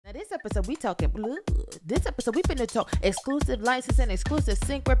Now this episode we finna talk exclusive licensing, exclusive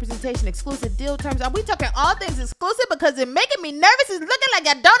sync representation, exclusive deal terms. Are we talking all things exclusive? Because it's making me nervous. It's looking like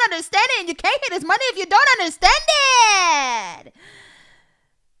I don't understand it, and you can't get this money if you don't understand it.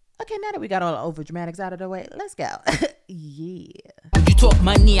 Okay, now that we got all the over dramatics out of the way, let's go. Yeah. When you talk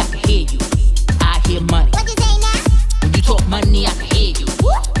money, I can hear you. I hear money. What you say now? When you talk money, I can hear you.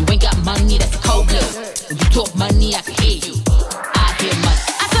 You ain't got money, that's cold blood. When you talk money, I can hear you. I hear money.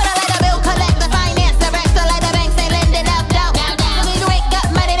 I coulda let a bill collector, finance director, like the banks ain't lending out down. So when you ain't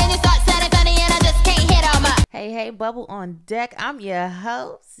got money, then you start sounding funny, and I just can't hit on my. Hey, bubble on deck. I'm your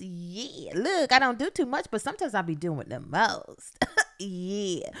host. Yeah. Look, I don't do too much, but sometimes I be doing the most.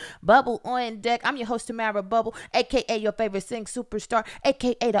 Yeah. Bubble on deck. I'm your host, Tamara Bubble, aka your favorite sing superstar,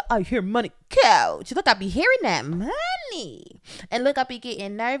 aka the I Hear Money coach. Look, I be hearing that money. And look, I be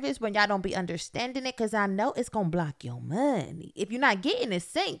getting nervous when y'all don't be understanding it, because I know it's gonna block your money if you're not getting the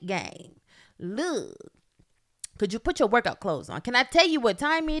sync game. Look. Could you put your workout clothes on? Can I tell you what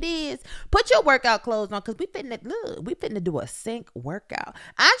time it is? Put your workout clothes on, because we finna do a sync workout.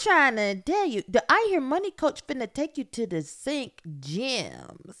 I'm trying to tell you, the I Hear Money coach finna take you to the sync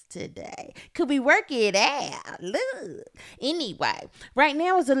gyms today. Could we work it out? Look. Anyway, right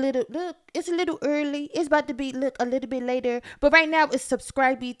now it's a little early. It's about to be, a little bit later. But right now it's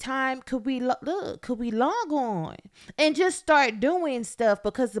subscribey time. Could we log on and just start doing stuff,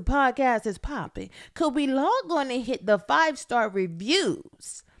 because the podcast is popping? Could we log on and hit the 5-star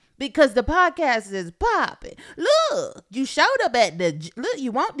reviews, because the podcast is popping? Look, you showed up at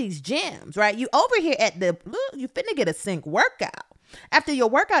you want these gyms, right? You over here at you finna get a sync workout. After your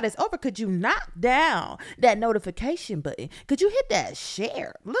workout is over, could you knock down that notification button? Could you hit that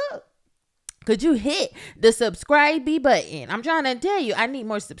share? Look. Could you hit the subscribe button? I'm trying to tell you, I need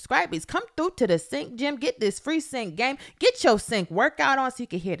more subscribers. Come through to the sync gym. Get this free sync game. Get your sync workout on so you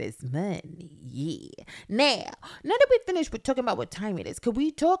can hear this money. Yeah. Now that we finished with talking about what time it is, could we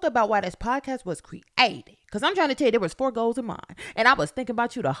talk about why this podcast was created? Because I'm trying to tell you, there was 4 goals in mine, and I was thinking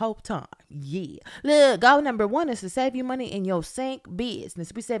about you the whole time. Yeah. Look, goal number 1 is to save you money in your sync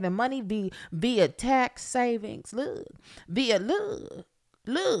business. We saving money via tax savings. Look,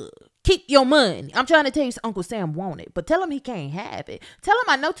 keep your money. I'm trying to tell you, Uncle Sam want it, but tell him he can't have it. Tell him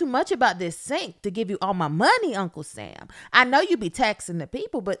I know too much about this sync to give you all my money, Uncle Sam. I know you be taxing the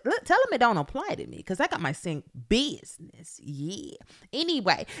people, but look, tell him it don't apply to me, because I got my sync business. Yeah.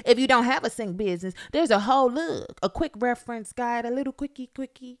 Anyway, if you don't have a sync business, there's a quick reference guide, a little quickie.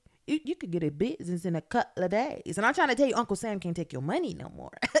 You could get a business in a couple of days. And I'm trying to tell you, Uncle Sam can't take your money no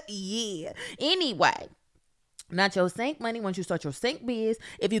more. Yeah. Anyway. Not your sync money once you start your sync biz.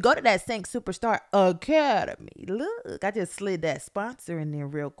 If you go to that Sync Superstar Academy, look, I just slid that sponsor in there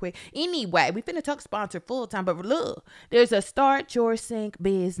real quick. Anyway, we finna talk sponsor full time, but look, there's a Start Your Sync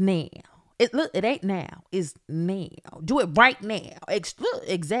Biz now. It ain't now. It's now. Do it right now.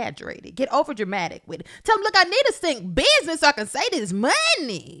 Exaggerate it. Get over dramatic with it. Tell them, look, I need a sync business so I can say this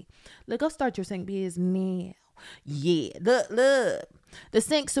money. Look, go start your sync biz now. Yeah, look. The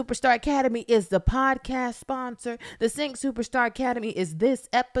Sync Superstar Academy is the podcast sponsor. The Sync Superstar Academy is this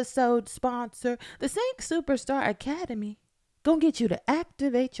episode sponsor. The Sync Superstar Academy gonna get you to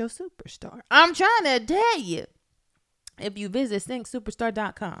activate your superstar. I'm trying to tell you. If you visit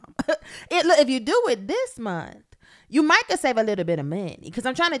syncsuperstar.com, if you do it this month, you might could save a little bit of money, because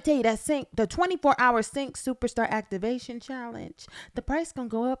I'm trying to tell you that the 24-hour Sync Superstar Activation Challenge, the price gonna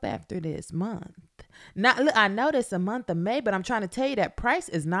go up after this month. I know this a month of May, but I'm trying to tell you that price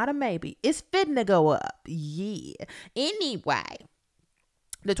is not a maybe. It's fitting to go up. Yeah. Anyway,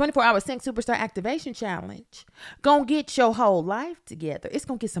 the 24-hour Sync Superstar Activation Challenge gonna get your whole life together. It's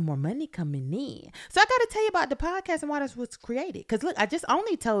gonna get some more money coming in. So I gotta tell you about the podcast and why this was created. Because look, I just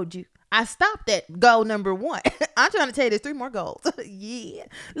only told you. I stopped at goal number 1. I'm trying to tell you there's 3 more goals. Yeah.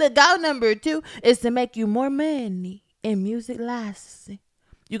 Look, goal number 2 is to make you more money in music licensing.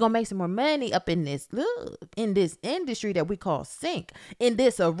 You're going to make some more money up in this industry that we call sync, in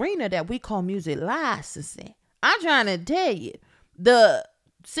this arena that we call music licensing. I'm trying to tell you, the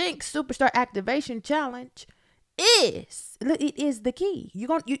Sync Superstar Activation Challenge is the key. You're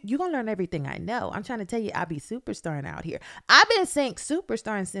going to learn everything I know. I'm trying to tell you, I be superstarring out here. I've been Sync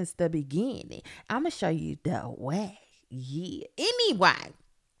Superstarring since the beginning. I'm going to show you the way. Yeah. Anyway.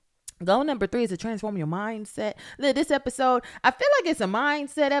 Goal number 3 is to transform your mindset. Look, this episode, I feel like it's a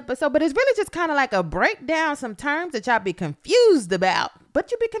mindset episode, but it's really just kind of like a breakdown, some terms that y'all be confused about.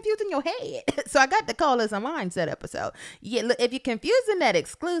 but you be confusing your head. So I got to call this a mindset episode. Yeah, look, if you're confusing that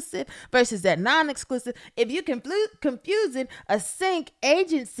exclusive versus that non-exclusive, if you're confusing a sync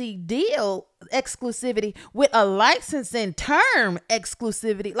agency deal exclusivity with a licensing term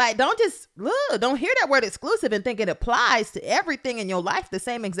exclusivity, like don't hear that word exclusive and think it applies to everything in your life the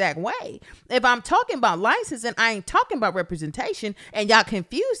same exact way. If I'm talking about licensing, I ain't talking about representation, and y'all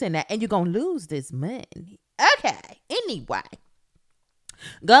confusing that, and you're gonna lose this money. Okay, anyway,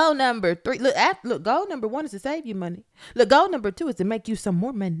 goal number 3, look, goal number 1 is to save you money. Look, goal number 2 is to make you some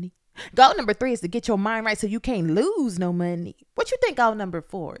more money. Goal number 3 is to get your mind right so you can't lose no money. What you think goal number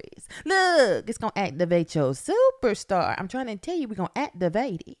 4 is? Look, it's going to activate your superstar. I'm trying to tell you, we're going to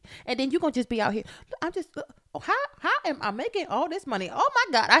activate it. And then you're going to just be out here. How am I making all this money? Oh my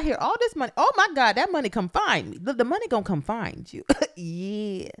God, I hear all this money. Oh my God, that money come find me. Look, the money going to come find you.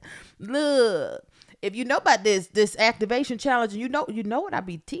 Yeah. Look. If you know about this activation challenge, you know what I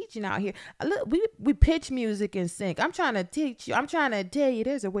be teaching out here. Look, we pitch music in sync. I'm trying to teach you. I'm trying to tell you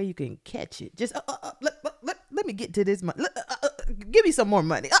there's a way you can catch it. Just let me get to this money. Give me some more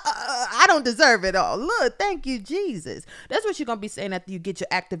money. I don't deserve it all. Look, thank you, Jesus. That's what you're going to be saying after you get your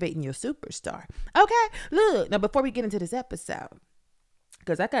activating your superstar. Okay? Look, now before we get into this episode,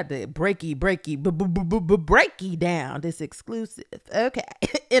 because I got the breaky down this exclusive. Okay.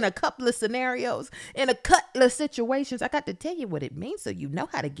 In a couple of scenarios, in a couple of situations, I got to tell you what it means so you know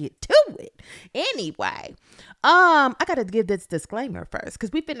how to get to it. Anyway, I got to give this disclaimer first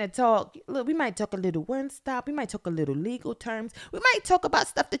because we finna talk. Look, we might talk a little one stop. We might talk a little legal terms. We might talk about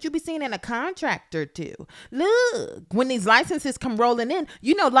stuff that you be seeing in a contract or two. Look, when these licenses come rolling in,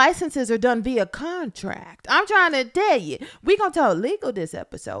 you know licenses are done via contract. I'm trying to tell you, we gonna talk legal this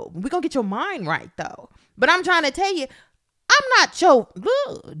episode. We're gonna get your mind right though. But I'm trying to tell you, I'm not your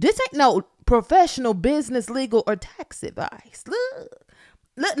this ain't no professional business, legal, or tax advice.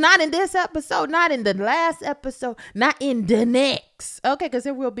 Look, not in this episode, not in the last episode, not in the next. Okay, because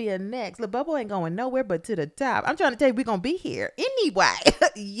there will be a next. Look, Bubble ain't going nowhere but to the top. I'm trying to tell you we're gonna be here anyway.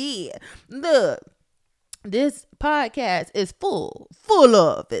 Yeah. Look. This podcast is full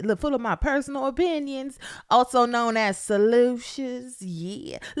of it. Look, full of my personal opinions, also known as solutions.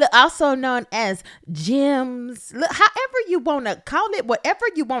 Yeah. Look, also known as gems. Look, however you want to call it, whatever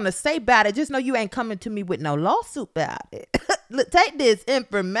you want to say about it, just know you ain't coming to me with no lawsuit about it. Look, take this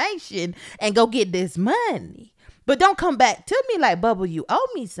information and go get this money. But don't come back to me like, Bubble, you owe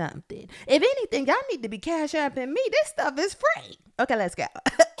me something. If anything, y'all need to be cash apping me. This stuff is free. Okay, let's go.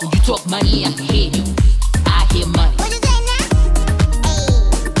 When you talk money, I can hear you. I hear money. What you say now?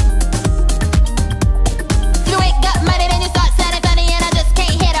 You ain't got money, then you start sounding funny, and I just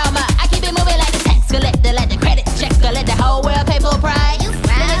can't hit on my. I keep it moving like a tax collector, let the credit checker, let the whole world pay full price.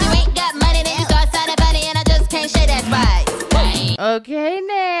 Then if you ain't got money, then you start sounding funny, and I just can't say that's right. Okay,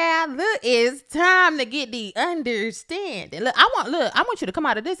 now look, it's time to get the understanding. Look, I want you to come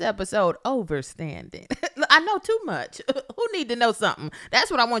out of this episode overstanding. Look, I know too much. Who need to know something?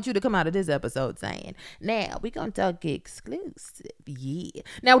 That's what I want you to come out of this episode saying. Now we gonna talk exclusive. Yeah.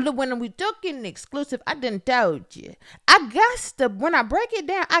 Now look, when we talking exclusive, I done told you. When I break it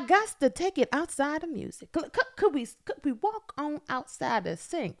down, I got to take it outside of music. Could we walk on outside the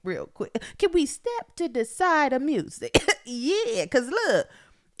sync real quick? Can we step to the side of music? Yeah, because look,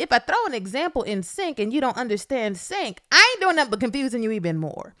 if I throw an example in sync and you don't understand sync, I ain't doing nothing but confusing you even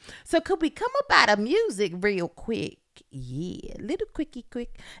more. So could we come up out of music real quick? Yeah, little quick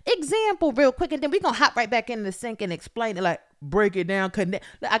example real quick, and then we're going to hop right back into sync and explain it, like break it down, connect.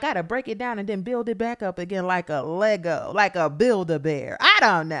 I got to break it down and then build it back up again like a Lego, like a Build-A-Bear. I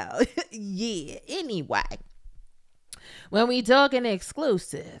don't know. Yeah, anyway, when we talking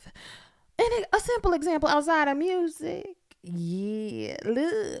exclusive, and a simple example outside of music, yeah,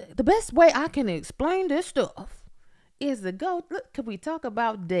 look, the best way I can explain this stuff is to go, look, could we talk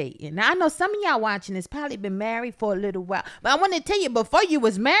about dating? Now, I know some of y'all watching this probably been married for a little while, but I want to tell you, before you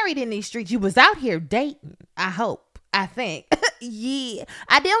was married in these streets, you was out here dating, I think. Yeah.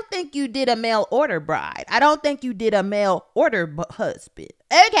 I don't think you did a mail order bride. I don't think you did a mail order husband.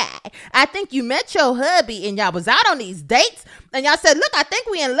 Okay. I think you met your hubby and y'all was out on these dates and y'all said, look, I think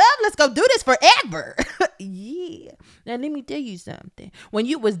we in love. Let's go do this forever. Yeah. Now, let me tell you something. When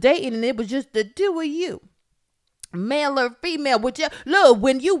you was dating and it was just the two of you, male or female, look,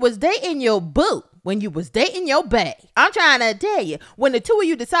 when you was dating your boo, when you was dating your bae, I'm trying to tell you, when the two of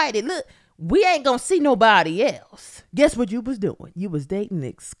you decided, look, we ain't gonna see nobody else. Guess what you was doing? You was dating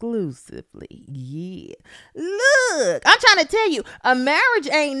exclusively. Yeah. Look, I'm trying to tell you, a marriage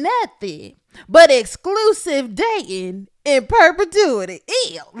ain't nothing but exclusive dating in perpetuity.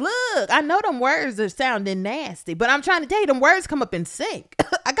 Ew, look, I know them words are sounding nasty, but I'm trying to tell you, them words come up in sync.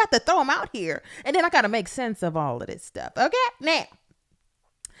 I got to throw them out here, and then I got to make sense of all of this stuff. Okay, now,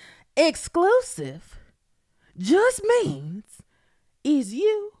 exclusive just means is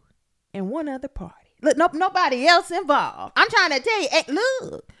you and one other party. Look, nobody else involved. I'm trying to tell you, hey,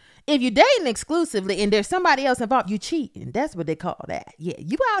 look, if you're dating exclusively and there's somebody else involved, you cheating. That's what they call that. Yeah,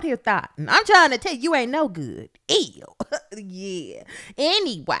 you out here thotting. I'm trying to tell you ain't no good. Ew. Yeah.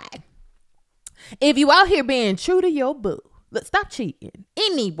 Anyway, if you out here being true to your boo, look, stop cheating.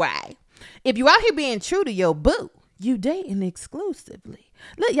 Anyway, if you out here being true to your boo, you dating exclusively.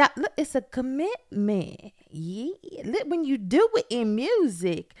 Look, y'all, look, it's a commitment. Yeah. Look, when you do it in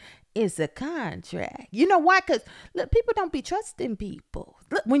music, it's a contract. You know why? Because look, people don't be trusting people.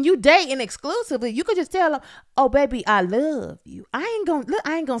 Look, when you dating exclusively, you could just tell them, "Oh, baby, I love you. I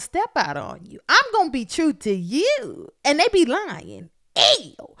ain't gonna step out on you. I'm gonna be true to you." And they be lying.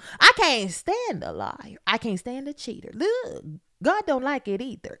 Ew. I can't stand a liar. I can't stand a cheater. Look, God don't like it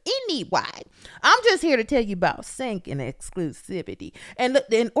either. Anyway, I'm just here to tell you about sync and exclusivity. And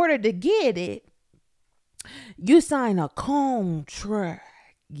look, in order to get it, you sign a contract.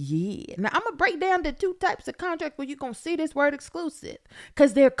 Yeah. Now, I'm going to break down the two types of contracts where you're going to see this word exclusive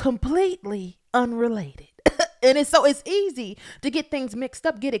because they're completely unrelated. And it's easy to get things mixed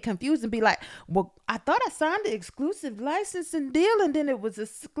up, get it confused and be like, well, I thought I signed the exclusive licensing deal and then it was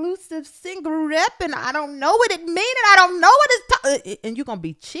exclusive single rep and I don't know what it means and I don't know what it's and you're going to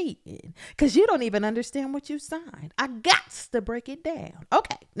be cheating because you don't even understand what you signed. I got to break it down.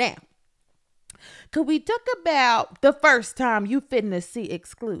 Okay, now. Could we talk about the first time you finna see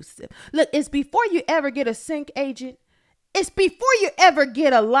exclusive? Look, it's before you ever get a sync agent. It's before you ever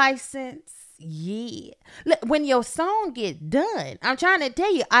get a license. Yeah. Look, when your song get done, I'm trying to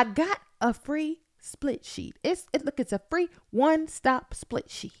tell you, I got a free split sheet. It's a free one-stop split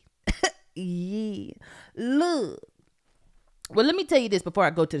sheet. Yeah. Look. Well, let me tell you this before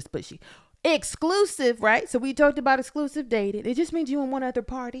I go to the split sheet. Exclusive, right? So we talked about exclusive dating. It just means you and one other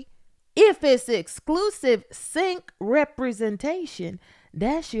party. If it's exclusive sync representation,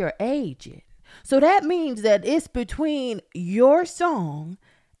 that's your agent. So that means that it's between your song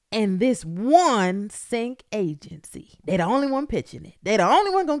and this one sync agency. They're the only one pitching it. They're the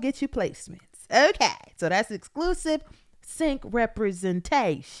only one going to get you placements. Okay, so that's exclusive sync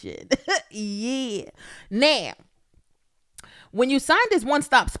representation. Yeah. Now, when you sign this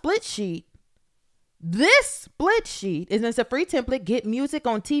one-stop split sheet, this split sheet is a free template. Get music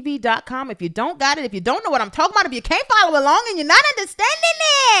on TV.com. If you don't got it, if you don't know what I'm talking about, if you can't follow along and you're not understanding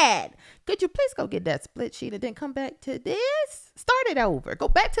it, could you please go get that split sheet and then come back to this? Start it over. Go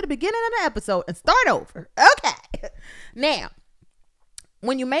back to the beginning of the episode and start over. Okay. Now,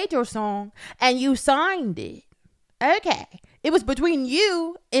 when you made your song and you signed it, okay, it was between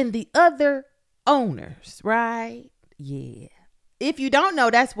you and the other owners, right? Yeah. If you don't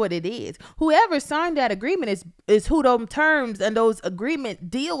know, that's what it is. Whoever signed that agreement is who those terms and those agreement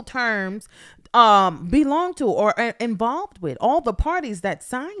deal terms belong to or are involved with. All the parties that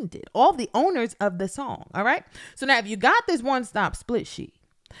signed it, all the owners of the song. All right. So now if you got this one-stop split sheet,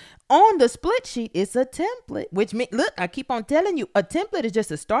 on the split sheet, it's a template, which means, look, I keep on telling you, a template is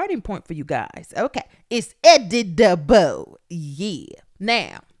just a starting point for you guys. Okay. It's editable. Yeah.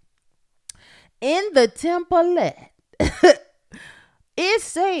 Now, in the template, it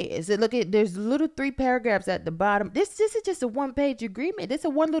says, look at, there's little 3 paragraphs at the bottom. This is just a 1-page agreement. It's a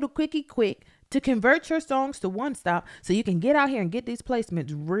one little quickie quick to convert your songs to one stop so you can get out here and get these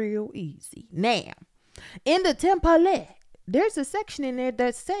placements real easy. Now, in the template, there's a section in there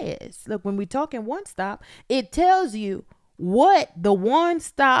that says, look, when we talking one stop, it tells you what the one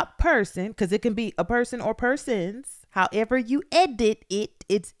stop person, because it can be a person or persons, however you edit it,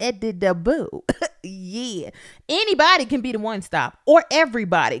 it's editable. Yeah. Anybody can be the one stop or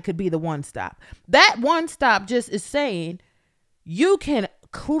everybody could be the one stop. That one stop just is saying you can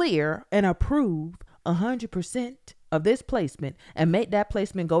clear and approve 100% of this placement and make that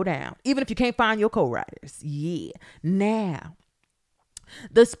placement go down, even if you can't find your co-writers. Yeah. Now,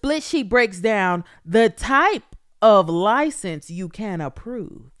 the split sheet breaks down the type of license you can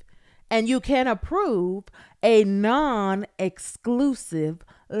approve. And you can approve a non-exclusive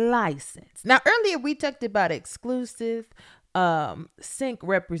license. Now, earlier we talked about exclusive sync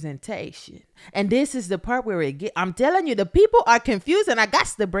representation. And this is the part where I'm telling you, the people are confused and I got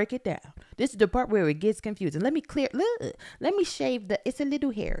to break it down. This is the part where it gets confusing. Let me shave it's a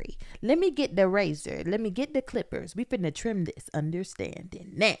little hairy. Let me get the razor. Let me get the clippers. We finna trim this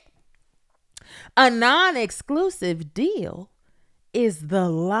understanding. Now, a non-exclusive deal is the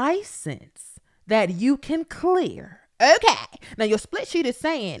license that you can clear Okay. Now your split sheet is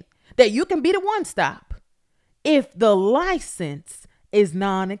saying that you can be the one stop if the license is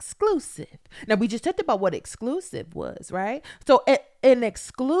non-exclusive. Now we just talked about what exclusive was, right? So an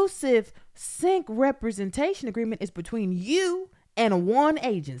exclusive sync representation agreement is between you and one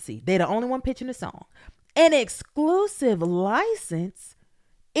agency. They're the only one pitching the song. An exclusive license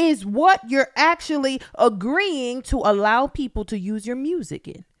is what you're actually agreeing to allow people to use your music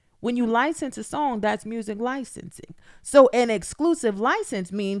in. When you license a song, that's music licensing. So an exclusive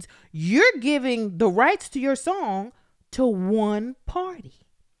license means you're giving the rights to your song to one party.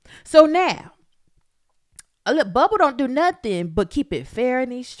 So now, look, Bubble don't do nothing but keep it fair in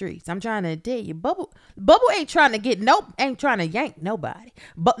these streets. I'm trying to tell you, Bubble ain't trying to yank nobody.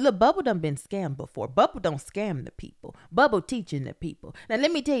 But look, Bubble done been scammed before. Bubble don't scam the people. Bubble teaching the people. Now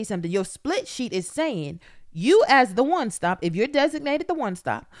let me tell you something. Your split sheet is saying you as the one stop, if you're designated the one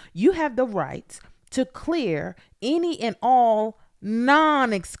stop, you have the rights to clear any and all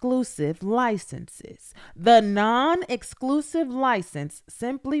non-exclusive licenses. The non-exclusive license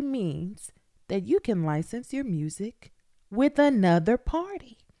simply means that you can license your music with another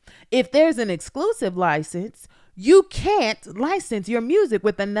party. If there's an exclusive license, you can't license your music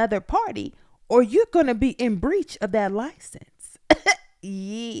with another party or you're going to be in breach of that license.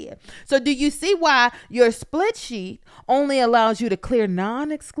 Yeah. So do you see why your split sheet only allows you to clear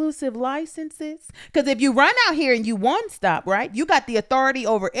non-exclusive licenses? Because if you run out here and you one stop, right, you got the authority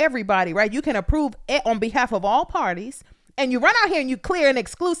over everybody, right? You can approve it on behalf of all parties. And you run out here and you clear an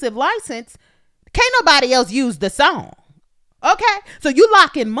exclusive license. Can't nobody else use the song. Okay, so you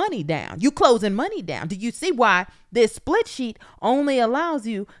locking money down. You closing money down. Do you see why this split sheet only allows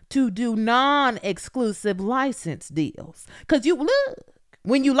you to do non-exclusive license deals? Because you look,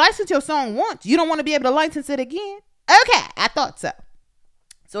 when you license your song once, you don't want to be able to license it again. Okay, I thought so.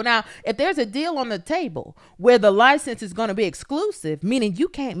 So now, if there's a deal on the table where the license is going to be exclusive, meaning you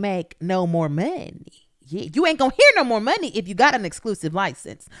can't make no more money. Yeah, you ain't gonna hear no more money if you got an exclusive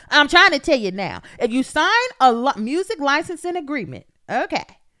license. I'm trying to tell you now, if you sign a music licensing agreement, okay,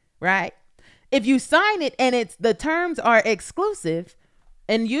 right? If you sign it and the terms are exclusive,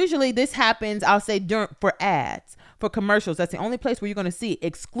 and usually this happens, I'll say for ads, for commercials. That's the only place where you're gonna see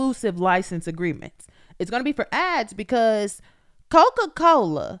exclusive license agreements. It's gonna be for ads because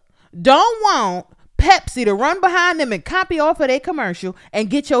Coca-Cola don't want Pepsi to run behind them and copy off of their commercial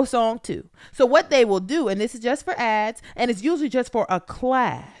and get your song too. So what they will do, and this is just for ads, and it's usually just for a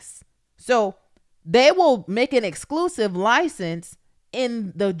class. So they will make an exclusive license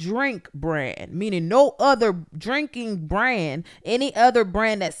in the drink brand, meaning no other drinking brand, any other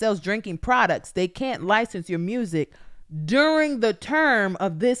brand that sells drinking products, they can't license your music during the term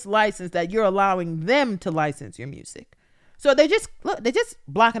of this license that you're allowing them to license your music. So they're just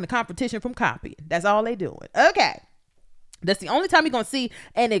blocking the competition from copying. That's all they doing. Okay. That's the only time you're going to see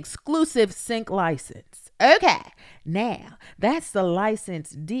an exclusive sync license. Okay. Now, that's the license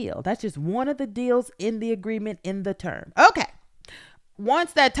deal. That's just one of the deals in the agreement in the term. Okay.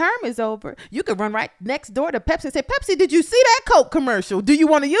 Once that term is over, you could run right next door to Pepsi and say, Pepsi, did you see that Coke commercial? Do you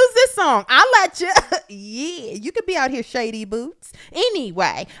want to use this song? I'll let you. Yeah, you could be out here shady boots.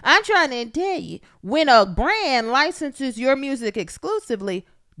 Anyway, I'm trying to tell you, when a brand licenses your music exclusively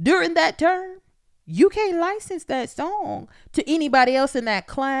during that term, you can't license that song to anybody else in that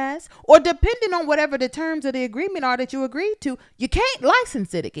class, or depending on whatever the terms of the agreement are that you agreed to, you can't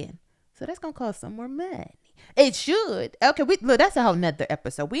license it again. So that's going to cost some more money. It should. Okay, look, that's a whole nother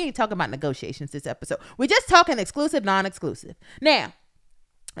episode. We ain't talking about negotiations this episode. We're just talking exclusive, non-exclusive. Now,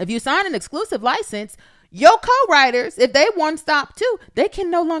 if you sign an exclusive license, your co-writers, if they one stop too, they can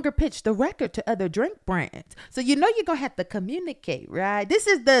no longer pitch the record to other drink brands. So you know you're going to have to communicate, right? This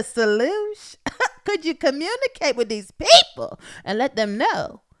is the solution. Could you communicate with these people and let them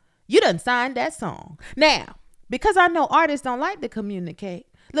know you done signed that song? Now, because I know artists don't like to communicate,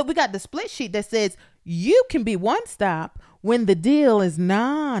 look, we got the split sheet that says you can be one stop when the deal is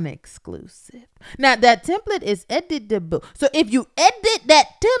non-exclusive. Now, that template is editable. So if you edit that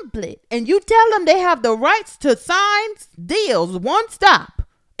template and you tell them they have the rights to sign deals, one stop,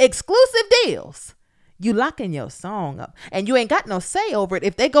 exclusive deals, you locking your song up. And you ain't got no say over it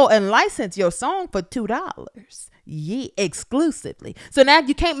if they go and license your song for $2. Yeah, exclusively. So now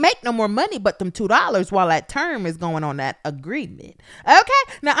you can't make no more money but them $2 while that term is going on that agreement.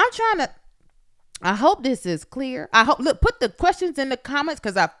 Okay, now I hope this is clear. Put the questions in the comments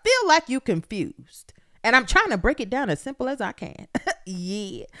because I feel like you confused. And I'm trying to break it down as simple as I can.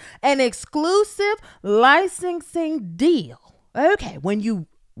 Yeah. An exclusive licensing deal. Okay, when you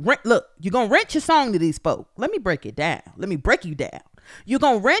rent, look, you're going to rent your song to these folks. Let me break it down. Let me break you down. You're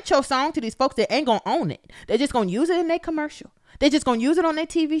going to rent your song to these folks that ain't going to own it. They're just going to use it in their commercial. They're just going to use it on their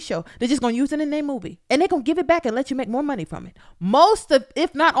TV show. They're just going to use it in their movie. And they're going to give it back and let you make more money from it. Most of,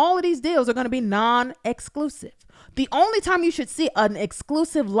 if not all of these deals are going to be non-exclusive. The only time you should see an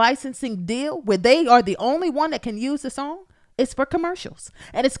exclusive licensing deal where they are the only one that can use the song is for commercials.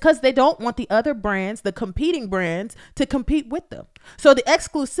 And it's because they don't want the other brands, the competing brands, to compete with them. So the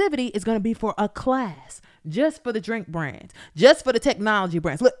exclusivity is going to be for a class, just for the drink brands, just for the technology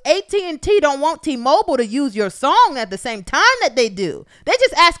brands. Look, AT&T don't want T-Mobile to use your song at the same time that they do. They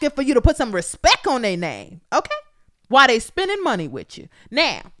just asking for you to put some respect on their name, okay? While they spending money with you.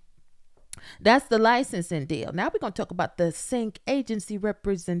 Now, that's the licensing deal. Now we're going to talk about the sync agency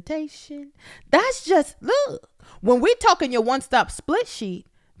representation. That's just, look, when we're talking your one-stop split sheet,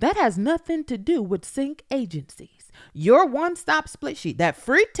 that has nothing to do with sync agencies. Your one-stop split sheet, that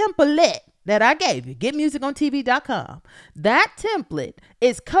free template that I gave you, getmusicontv.com, that template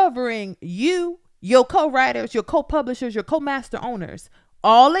is covering you, your co-writers, your co-publishers, your co-master owners,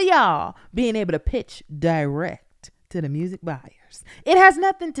 all of y'all being able to pitch direct to the music buyers. It has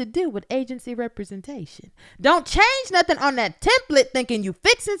nothing to do with agency representation. Don't change nothing on that template thinking you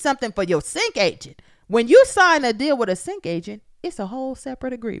fixing something for your sync agent. When you sign a deal with a sync agent, it's a whole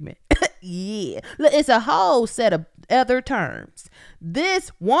separate agreement. Yeah, it's a whole set of other terms. This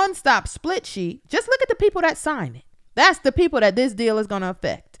one-stop split sheet, just look at the people that sign it. That's the people that this deal is going to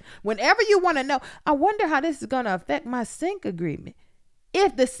affect. Whenever you want to know, I wonder how this is going to affect my sync agreement.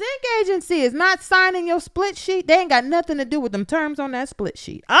 If the sync agency is not signing your split sheet, they ain't got nothing to do with them terms on that split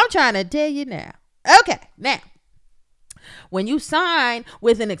sheet. I'm trying to tell you now. Okay, now, when you sign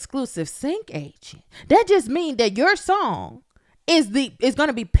with an exclusive sync agent, that just means that your song is going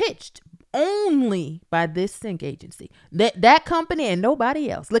to be pitched only by this sync agency. That company and nobody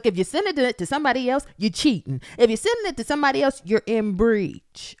else. Look, if you're sending it to somebody else, you're cheating. If you're sending it to somebody else, you're in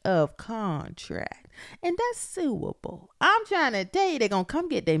breach of contract. And that's suable. I'm trying to tell you, they're going to come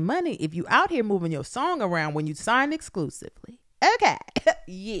get their money if you out here moving your song around when you sign exclusively. Okay.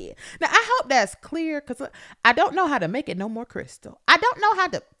 Yeah. Now, I hope that's clear because I don't know how to make it no more crystal. I don't know how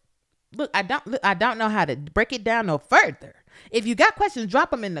to, I don't know how to break it down no further. If you got questions, drop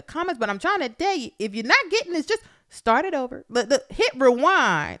them in the comments. But I'm trying to tell you, if you're not getting this, just start it over. Hit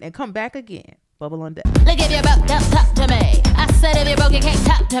rewind and come back again. Bubble on deck. Look, if you're broke, don't talk to me. I said if you're broke, you can't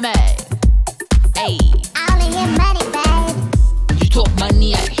talk to me. Hey.